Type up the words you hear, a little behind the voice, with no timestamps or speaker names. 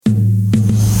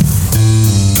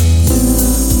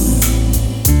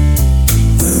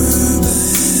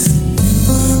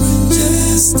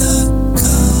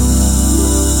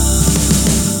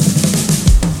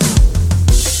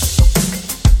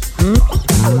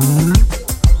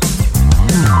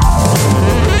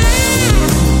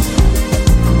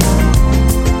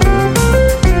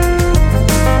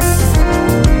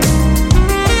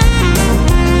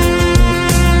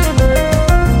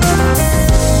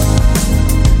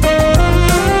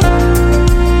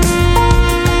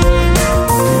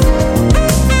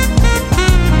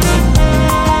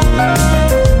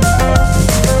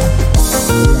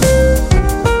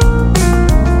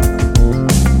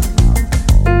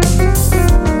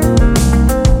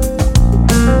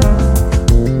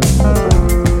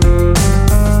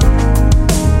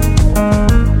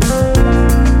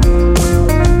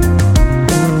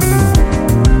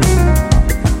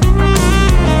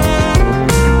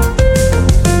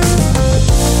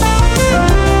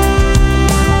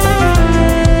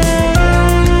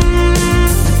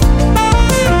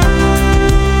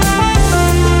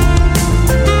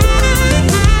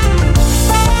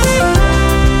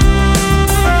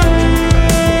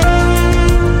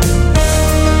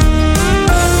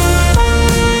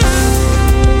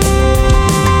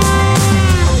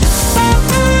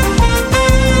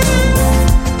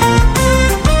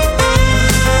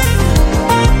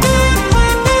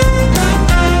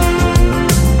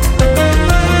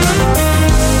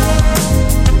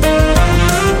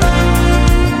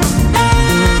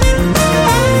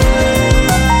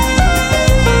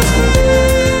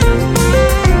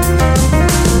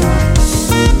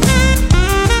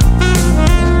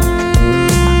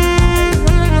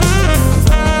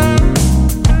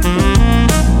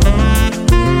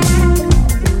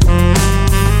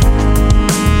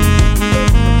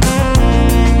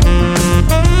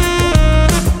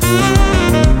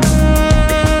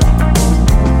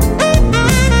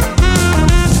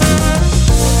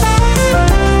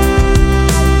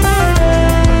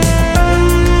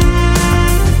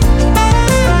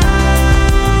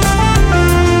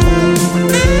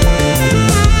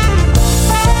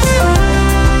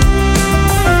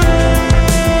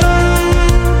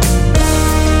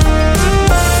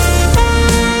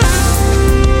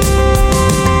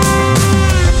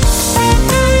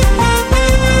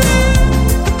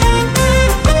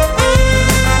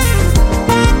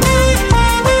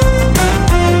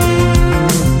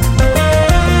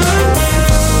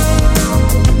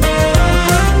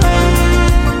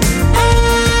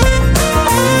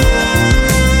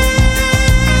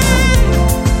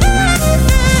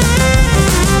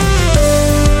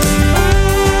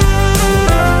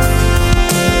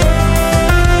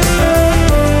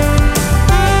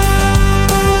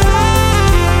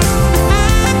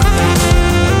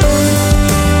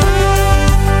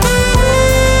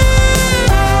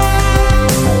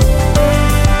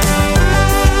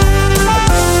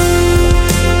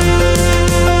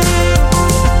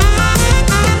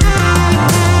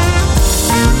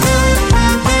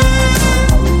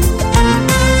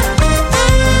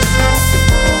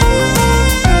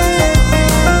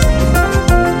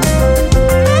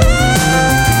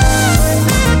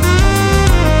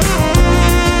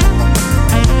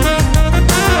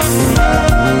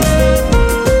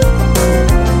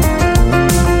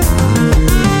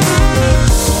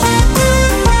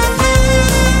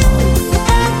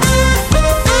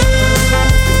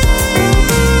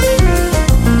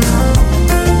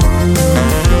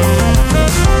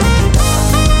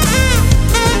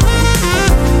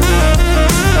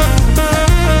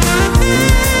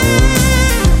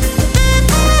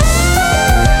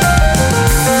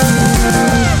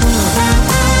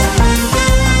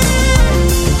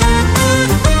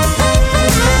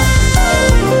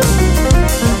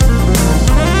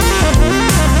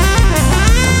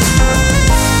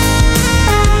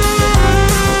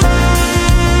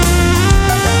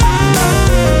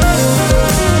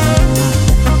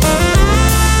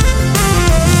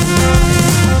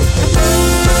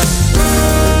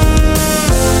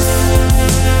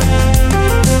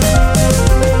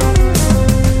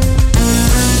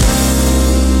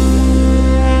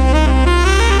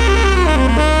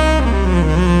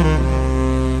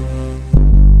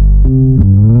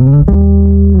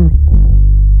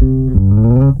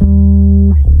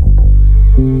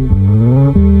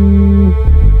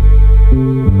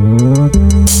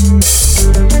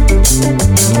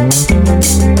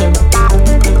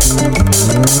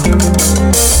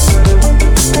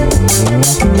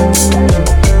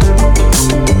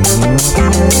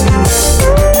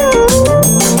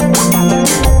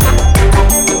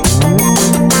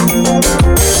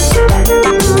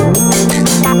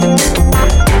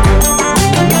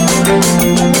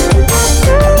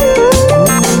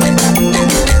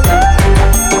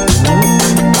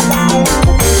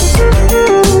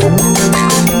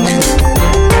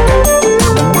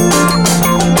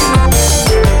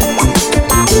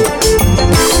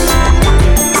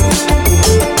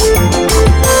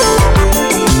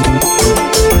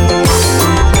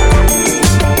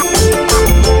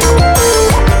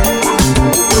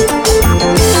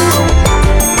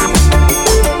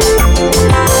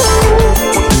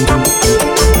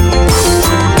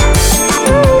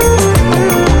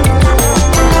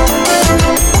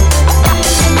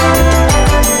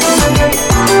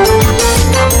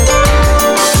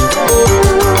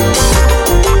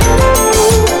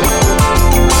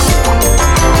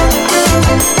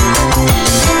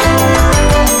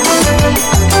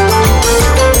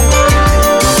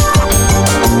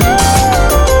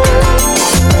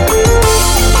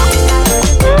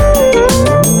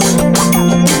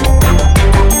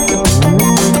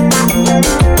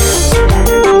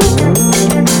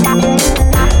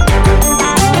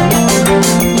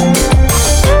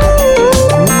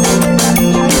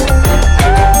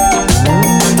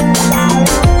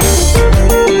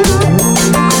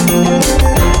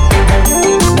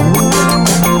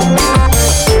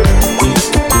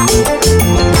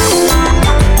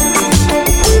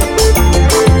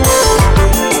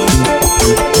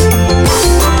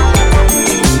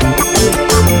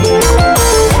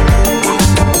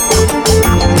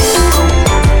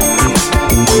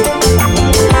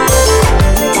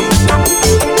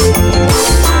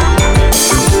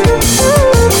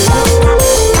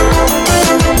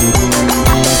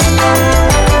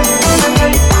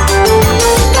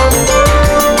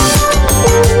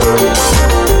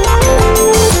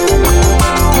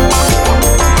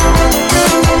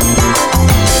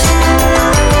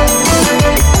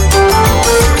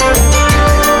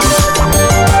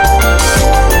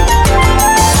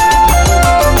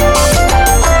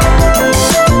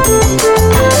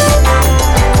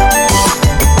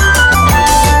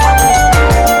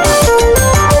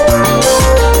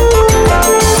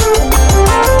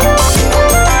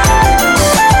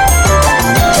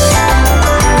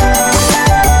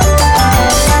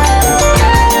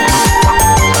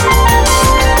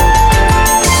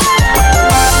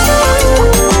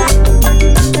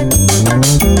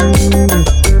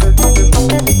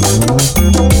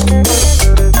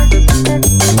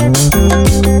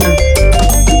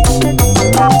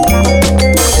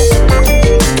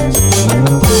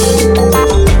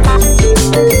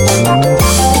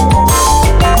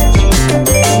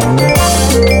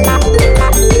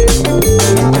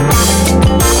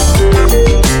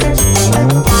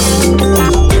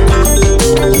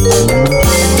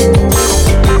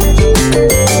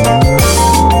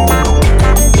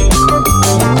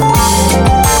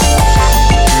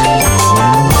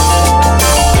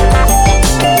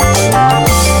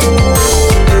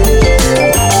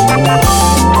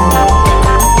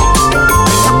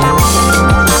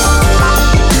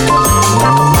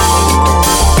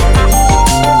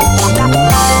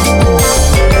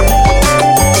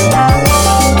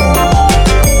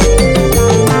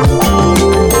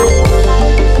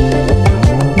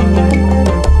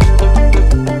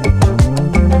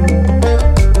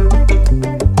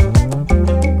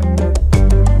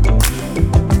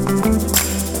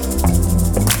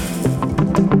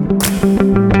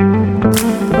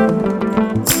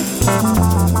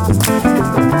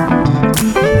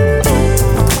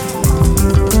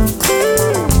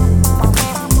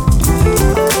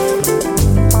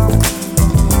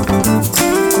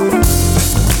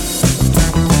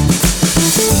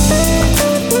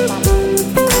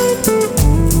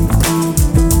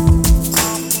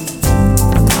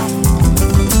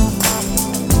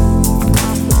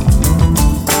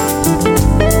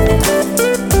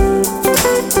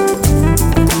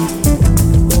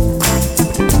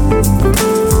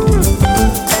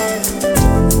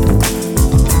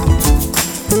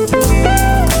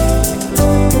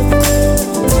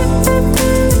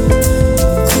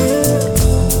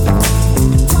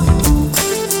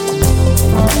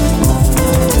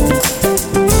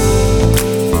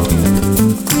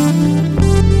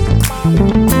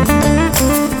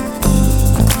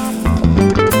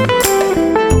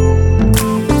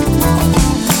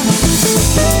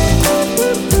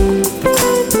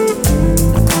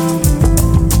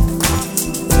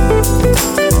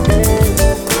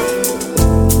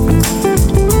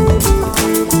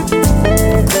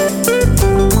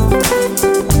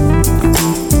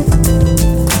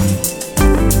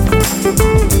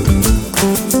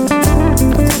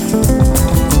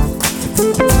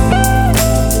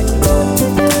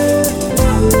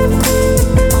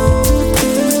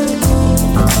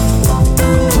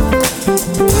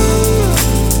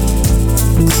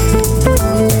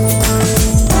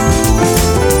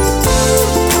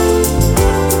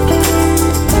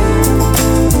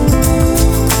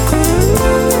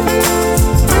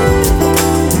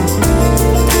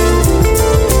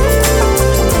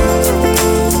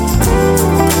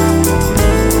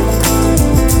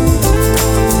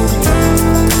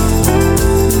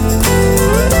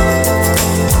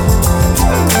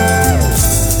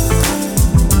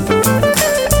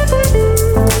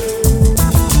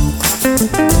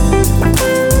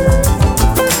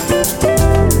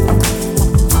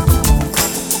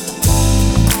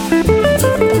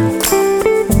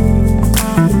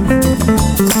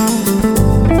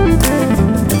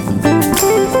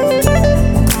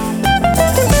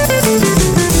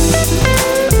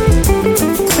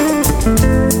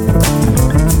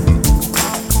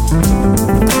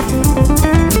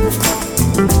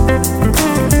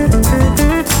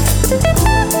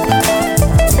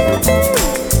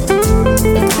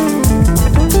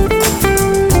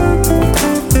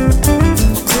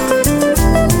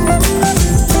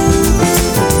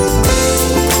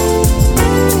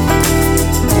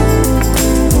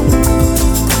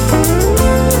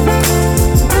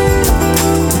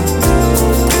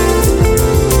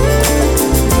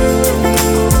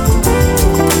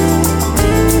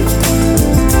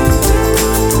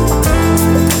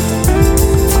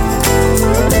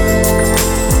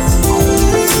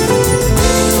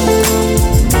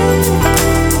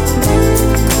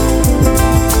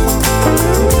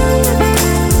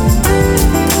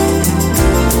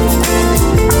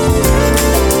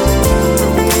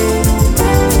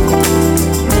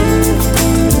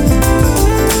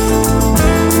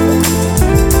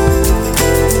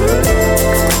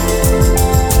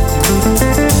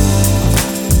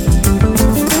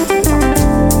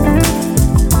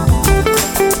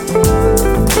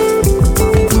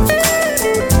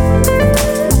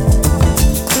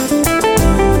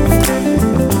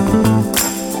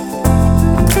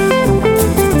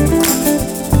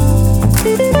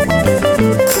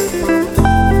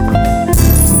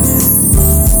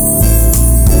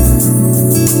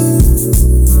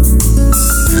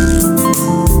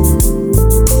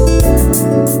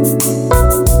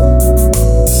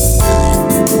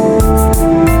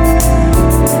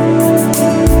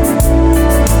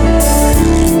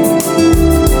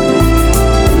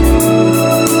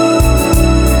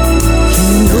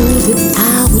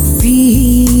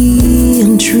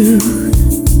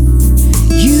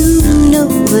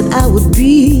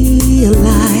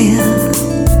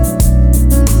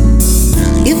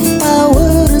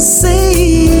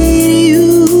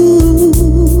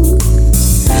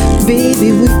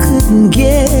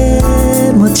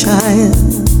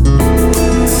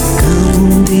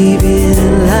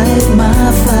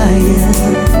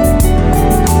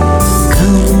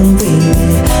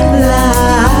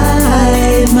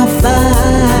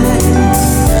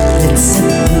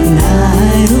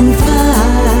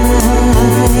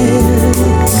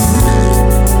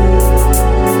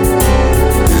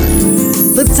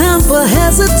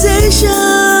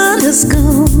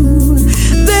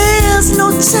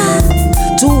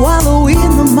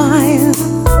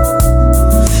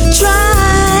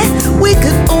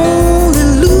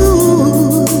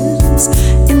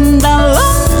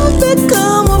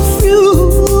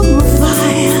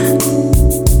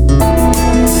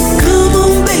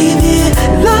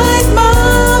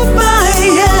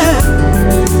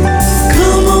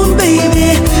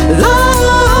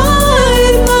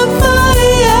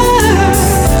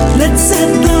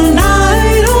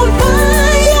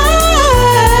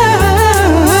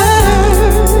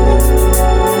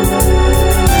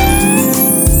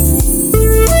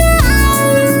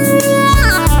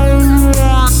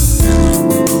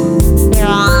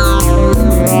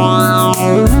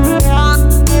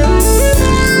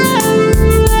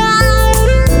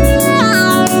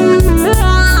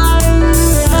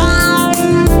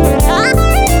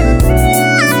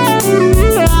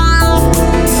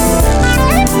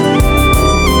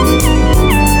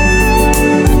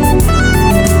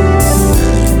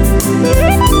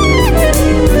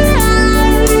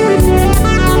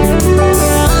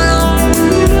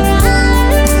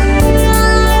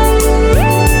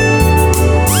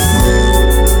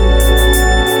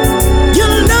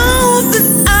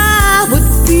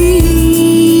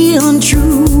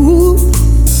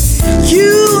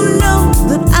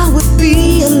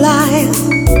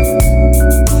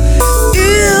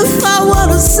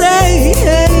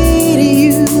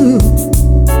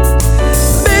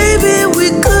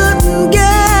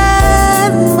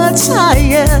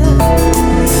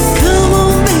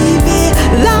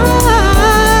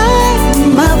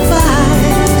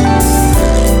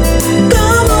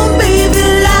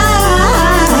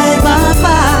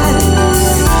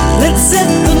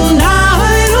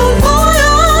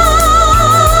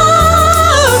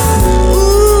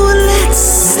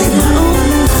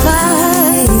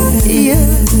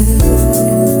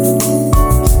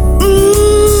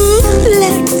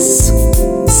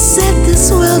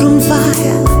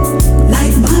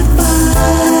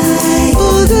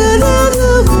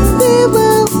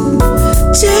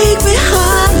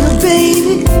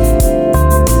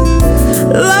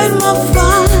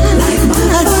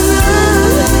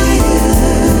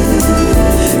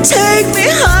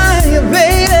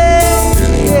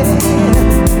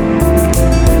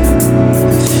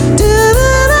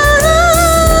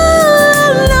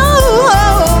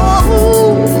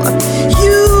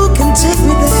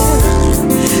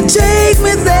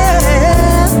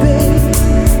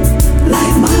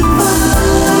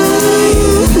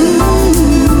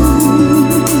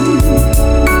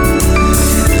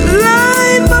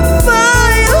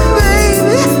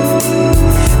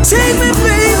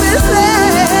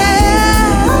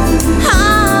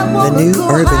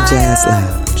Jazz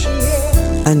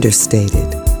Lounge.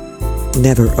 Understated,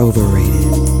 never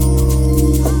overrated.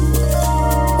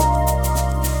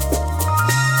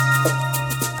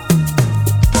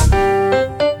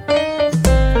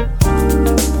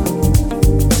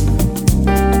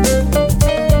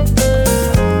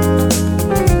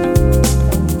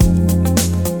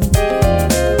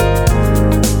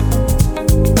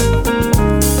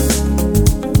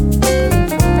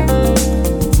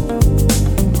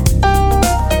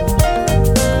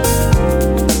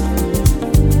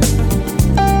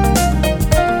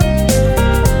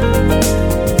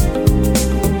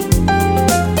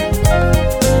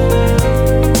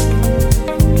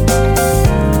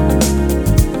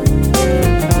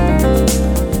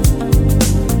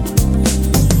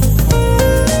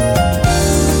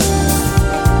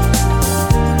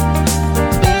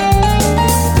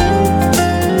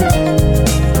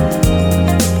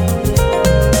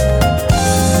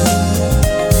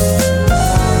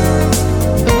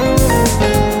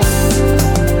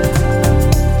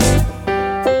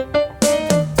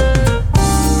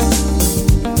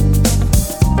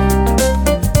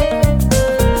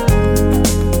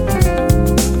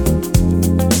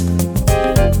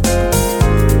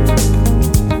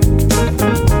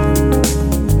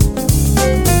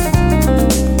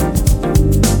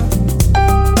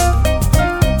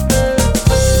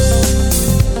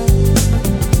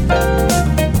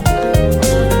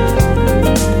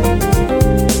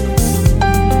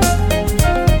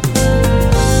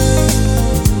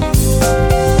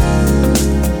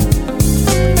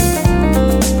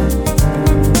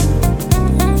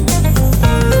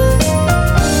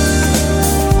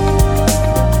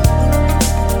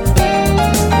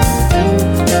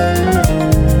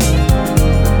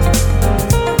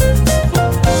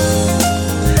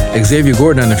 Xavier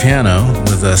Gordon on the piano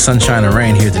with Sunshine and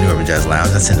Rain here at the New Urban Jazz Lounge.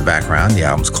 That's in the background. The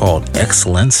album's called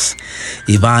Excellence.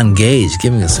 Yvonne Gage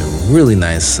giving us a really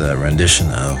nice rendition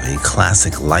of a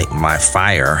classic Light My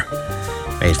Fire,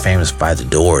 made famous by The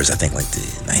Doors, I think like the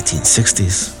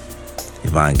 1960s.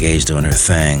 Yvonne Gage doing her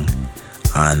thing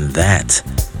on that.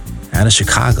 Out of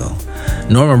Chicago.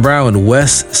 Norman Brown with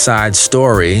West Side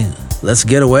Story. Let's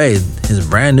Get Away, his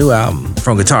brand new album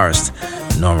from guitarist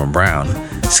Norman Brown.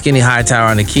 Skinny Hightower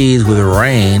on the keys with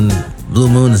Rain. Blue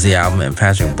Moon is the album, and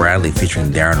Patrick Bradley featuring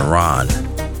Darren Ron.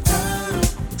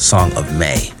 Song of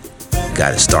May.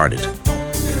 Got it started.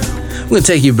 We're going to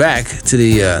take you back to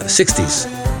the 60s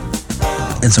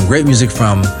and some great music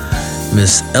from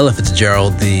Miss Ella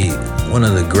Fitzgerald, one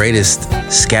of the greatest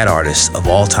scat artists of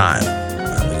all time.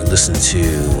 When you listen to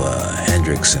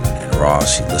Hendrix and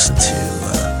Ross, you listen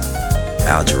to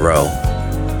Al Jarreau.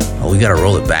 We got to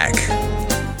roll it back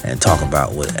and talk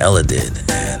about what Ella did.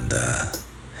 And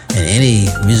in any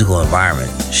musical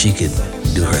environment, she could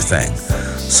do her thing.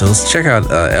 So let's check out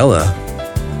Ella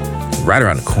right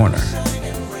around the corner,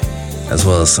 as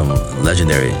well as some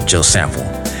legendary Joe Sample.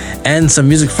 And some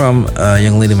music from a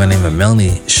young lady by the name of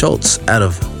Melanie Scholtz out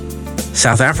of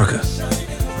South Africa.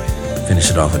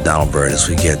 Finish it off with Donald Byrd as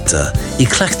we get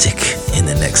eclectic in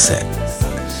the next set.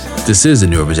 This is the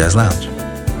New Urban Jazz Lounge.